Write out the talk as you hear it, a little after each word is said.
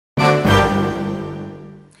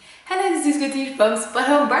this is Scotty from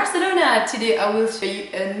Spotahome, Barcelona. Today I will show you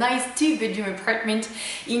a nice 2-bedroom apartment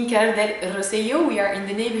in Carrer del Rosselló. We are in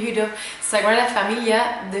the neighborhood of Sagrada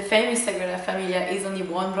Familia. The famous Sagrada Familia is only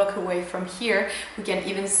 1 block away from here. We can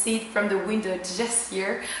even see it from the window just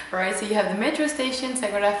here. Alright, so you have the metro station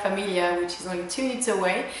Sagrada Familia, which is only 2 minutes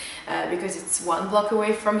away because it's 1 block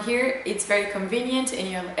away from here. It's very convenient and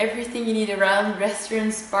you have everything you need around: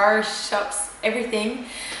 restaurants, bars, shops, everything.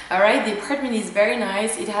 Alright, the apartment is very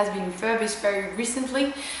nice. It has been refurbished very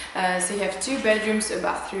recently. So you have 2 bedrooms, a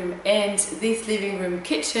bathroom and this living room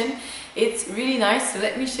kitchen. It's really nice, so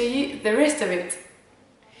let me show you the rest of it.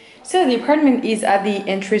 So the apartment is at the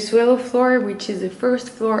entrance-level floor, which is the first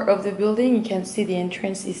floor of the building. You can see the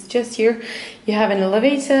entrance is just here. You have an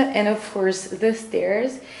elevator and of course the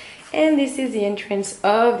stairs. And this is the entrance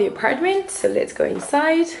of the apartment, so let's go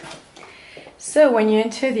inside. So when you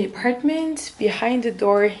enter the apartment, behind the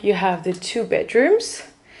door you have the 2 bedrooms.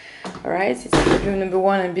 Alright, so it's bedroom number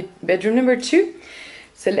 1 and bedroom number 2.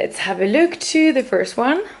 So let's have a look to the first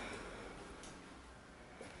one.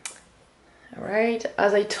 Alright,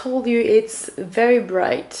 as I told you, it's very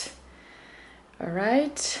bright.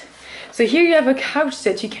 Alright, so here you have a couch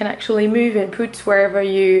that you can actually move and put wherever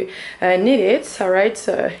you need it. Alright,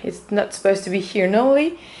 so it's not supposed to be here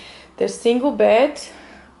normally. There's single bed.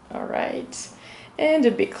 Alright, and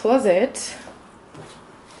a big closet.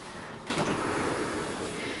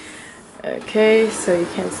 Okay, so you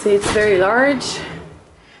can see it's very large.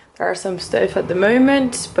 There are some stuff at the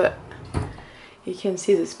moment, but you can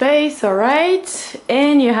see the space. Alright,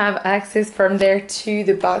 and you have access from there to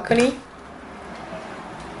the balcony.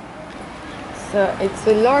 So it's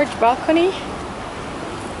a large balcony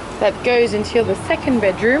that goes until the 2nd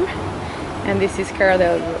bedroom, and this is Carrer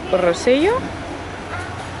del Rosselló.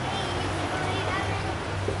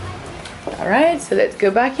 Alright, so let's go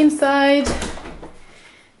back inside,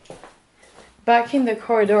 back in the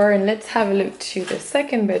corridor, and let's have a look to the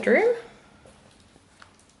 2nd bedroom.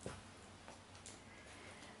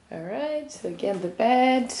 Alright, so again the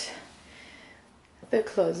bed, the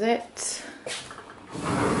closet.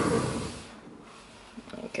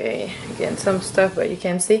 Okay, again some stuff, but you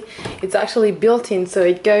can see it's actually built in, so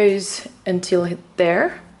it goes until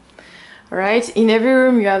there. Alright, in every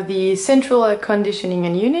room you have the central air conditioning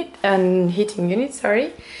and heating unit,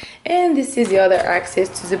 sorry. And this is the other access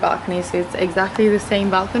to the balcony, so it's exactly the same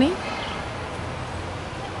balcony.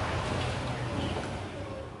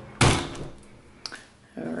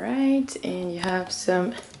 Alright, and you have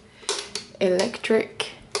some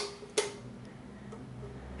electric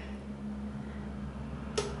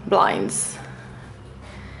blinds.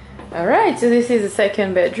 Alright, so this is the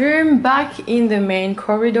 2nd bedroom. Back in the main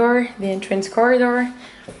corridor, the entrance corridor,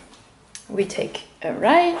 we take a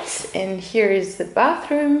right, and here is the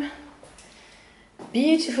bathroom.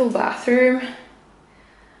 Beautiful bathroom.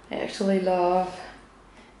 I actually love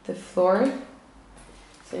the floor.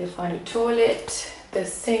 So you find a toilet, the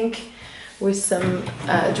sink with some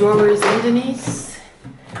drawers underneath.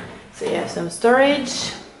 So you have some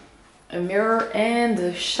storage, a mirror, and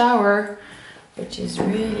the shower, which is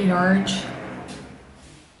really large.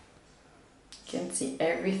 You can see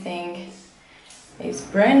everything is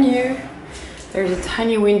brand new. There's a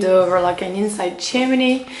tiny window over like an inside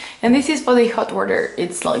chimney, and this is for the hot water.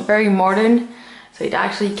 It's like very modern, so it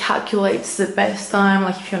actually calculates the best time,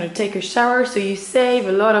 like if you want to take a shower, so you save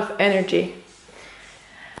a lot of energy.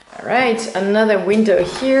 Alright, another window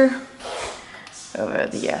here over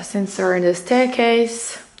the ascensor and the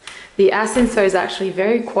staircase. The ascensor is actually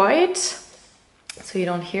very quiet, so you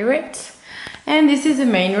don't hear it. And this is the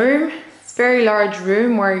main room. It's a very large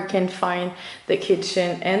room where you can find the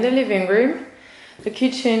kitchen and the living room. The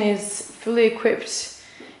kitchen is fully equipped.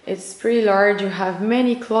 It's pretty large. You have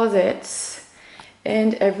many closets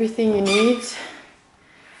and everything you need.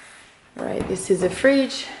 Right, this is a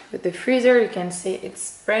fridge with the freezer. You can see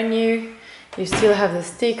it's brand new. You still have the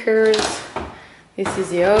stickers. This is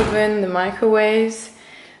the oven, the microwaves,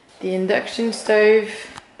 the induction stove,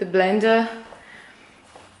 the blender,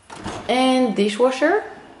 and dishwasher.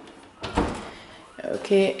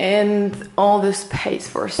 Okay, and all the space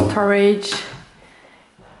for storage.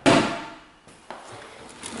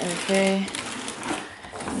 Okay,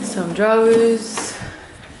 some drawers.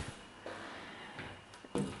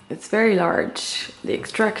 It's very large. The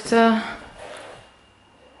extractor,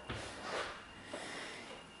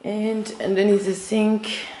 and underneath the sink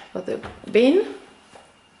for the bin.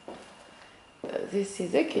 This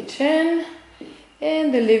is the kitchen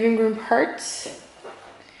and the living room part,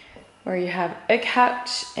 where you have a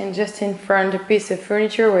couch and just in front a piece of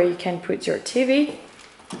furniture where you can put your TV,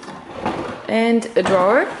 and a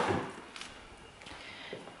drawer,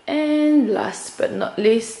 And last but not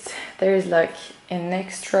least, there is like an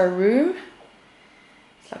extra room.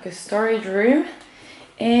 It's like a storage room.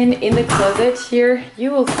 And in the closet here,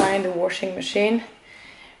 you will find a washing machine.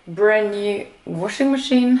 Brand new washing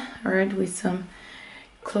machine, alright, with some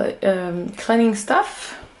cleaning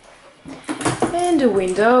stuff. And a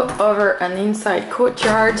window over an inside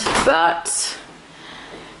courtyard, but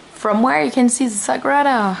from where you can see the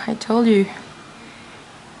Sagrada, I told you.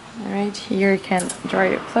 Alright, here you can dry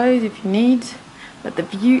your clothes if you need, but the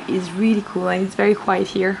view is really cool and it's very quiet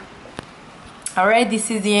here. Alright,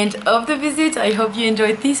 this is the end of the visit. I hope you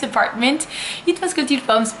enjoyed this apartment. It was Clotilde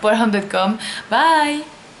from Spotahome.com. Bye!